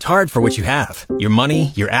Worked hard for what you have. Your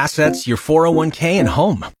money, your assets, your 401k, and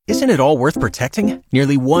home. Isn't it all worth protecting?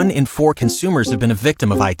 Nearly 1 in 4 consumers have been a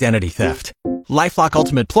victim of identity theft. LifeLock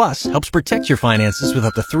Ultimate Plus helps protect your finances with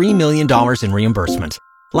up to $3 million in reimbursement.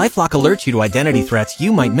 LifeLock alerts you to identity threats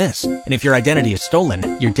you might miss. And if your identity is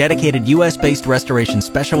stolen, your dedicated U.S.-based restoration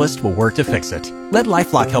specialist will work to fix it. Let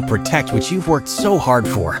LifeLock help protect what you've worked so hard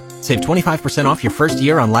for. Save 25% off your first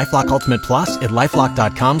year on LifeLock Ultimate Plus at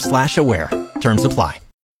LifeLock.com/aware. Terms apply.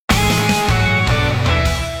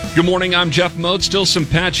 Good morning, I'm Jeff Moat. Still some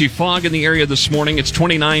patchy fog in the area this morning. It's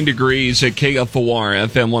 29 degrees at KFOR,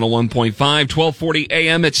 FM 101.5, 1240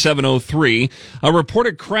 AM at 7:03. A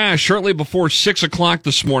reported crash shortly before 6 o'clock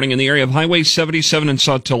this morning in the area of Highway 77 and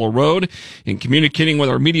Sawtilla Road. In communicating with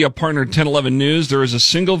our media partner 1011 News, there is a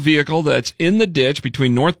single vehicle that's in the ditch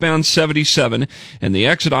between northbound 77 and the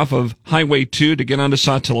exit off of Highway 2 to get onto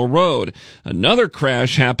Sawtilla Road. Another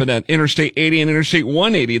crash happened at Interstate 80 and Interstate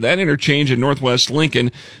 180, that interchange in northwest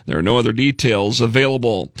Lincoln. There are no other details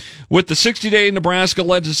available. With the 60-day Nebraska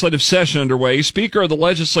legislative session underway, Speaker of the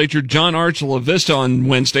Legislature John Arch of La Vista on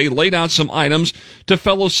Wednesday laid out some items to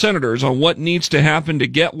fellow senators on what needs to happen to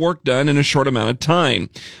get work done in a short amount of time.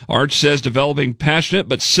 Arch says developing passionate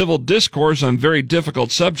but civil discourse on very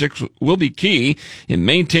difficult subjects will be key in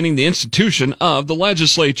maintaining the institution of the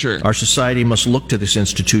legislature. Our society must look to this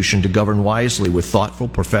institution to govern wisely with thoughtful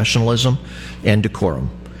professionalism and decorum.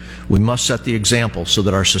 We must set the example so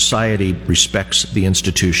that our society respects the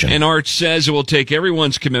institution. And Arch says it will take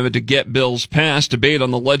everyone's commitment to get bills passed. Debate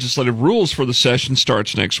on the legislative rules for the session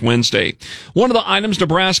starts next Wednesday. One of the items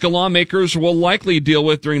Nebraska lawmakers will likely deal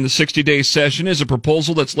with during the 60-day session is a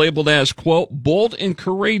proposal that's labeled as, quote, bold and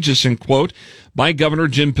courageous, end quote, by Governor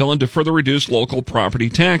Jim Pillen to further reduce local property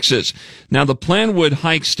taxes. Now, the plan would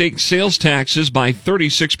hike state sales taxes by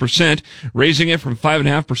 36%, raising it from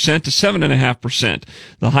 5.5% to 7.5%.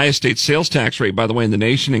 The highest state sales tax rate, by the way, in the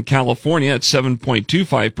nation in California at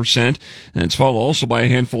 7.25%, and it's followed also by a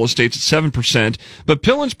handful of states at 7%. But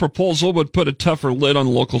Pillen's proposal would put a tougher lid on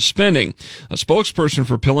local spending. A spokesperson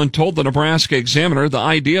for Pillen told the Nebraska Examiner the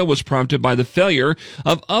idea was prompted by the failure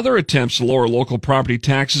of other attempts to lower local property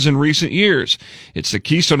taxes in recent years. It's the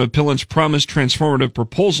keystone of Pillen's promised transformative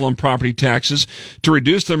proposal on property taxes to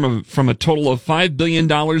reduce them from a total of $5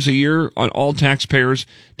 billion a year on all taxpayers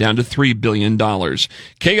down to $3 billion.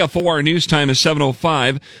 KFOR News Time is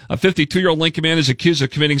 7:05. A 52-year-old Lincoln man is accused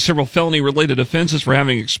of committing several felony-related offenses for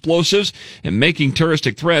having explosives and making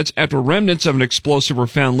terroristic threats after remnants of an explosive were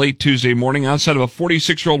found late Tuesday morning outside of a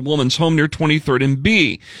 46-year-old woman's home near 23rd and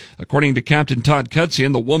B. According to Captain Todd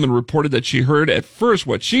Cutsian, the woman reported that she heard at first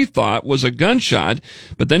what she thought was a gunshot,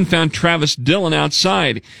 but then found Travis Dillon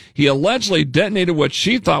outside. He allegedly detonated what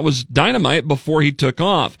she thought was dynamite before he took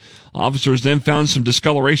off. Officers then found some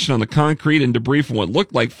discoloration on the concrete and debris from what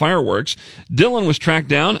looked like fireworks. Dillon was tracked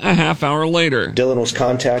down a half hour later. Dillon was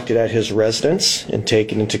contacted at his residence and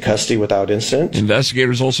taken into custody without incident.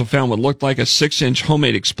 Investigators also found what looked like a 6-inch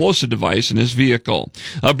homemade explosive device in his vehicle.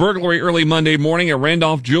 A burglary early Monday morning at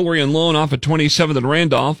Randolph Jewelry and Loan off of 27th and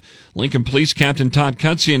Randolph. Lincoln Police Captain Todd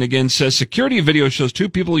Cutsian again says security video shows 2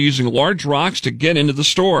 people using large rocks to get into the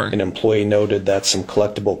store. An employee noted that some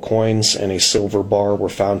collectible coins and a silver bar were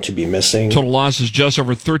found to be missing. Total loss is just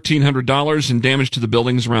over $1,300 and damage to the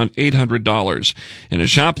building is around $800. In a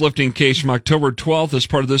shoplifting case from October 12th as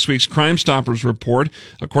part of this week's Crime Stoppers report,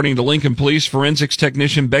 according to Lincoln Police forensics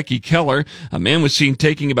technician Becky Keller, a man was seen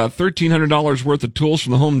taking about $1,300 worth of tools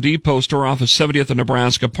from the Home Depot store off of 70th and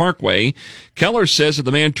Nebraska Parkway. Keller says that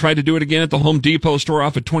the man tried to do it again at the Home Depot store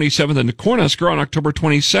off of 27th and Cornhusker on October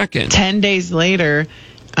 22nd. 10 days later,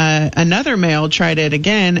 another male tried it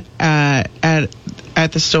again at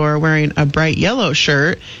the store wearing a bright yellow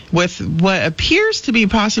shirt with what appears to be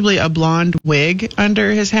possibly a blonde wig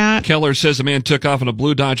under his hat. Keller says the man took off in a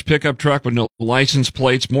blue Dodge pickup truck with no license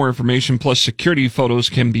plates. More information plus security photos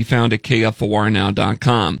can be found at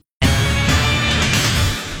KFORnow.com.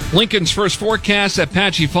 Lincoln's first forecast, that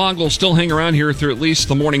patchy fog will still hang around here through at least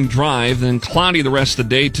the morning drive, then cloudy the rest of the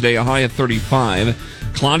day. Today, a high of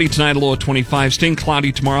 35. Cloudy tonight, a low of 25. Staying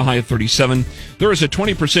cloudy tomorrow, high of 37. There is a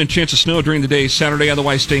 20% chance of snow during the day Saturday,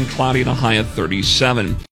 otherwise staying cloudy and a high of 37.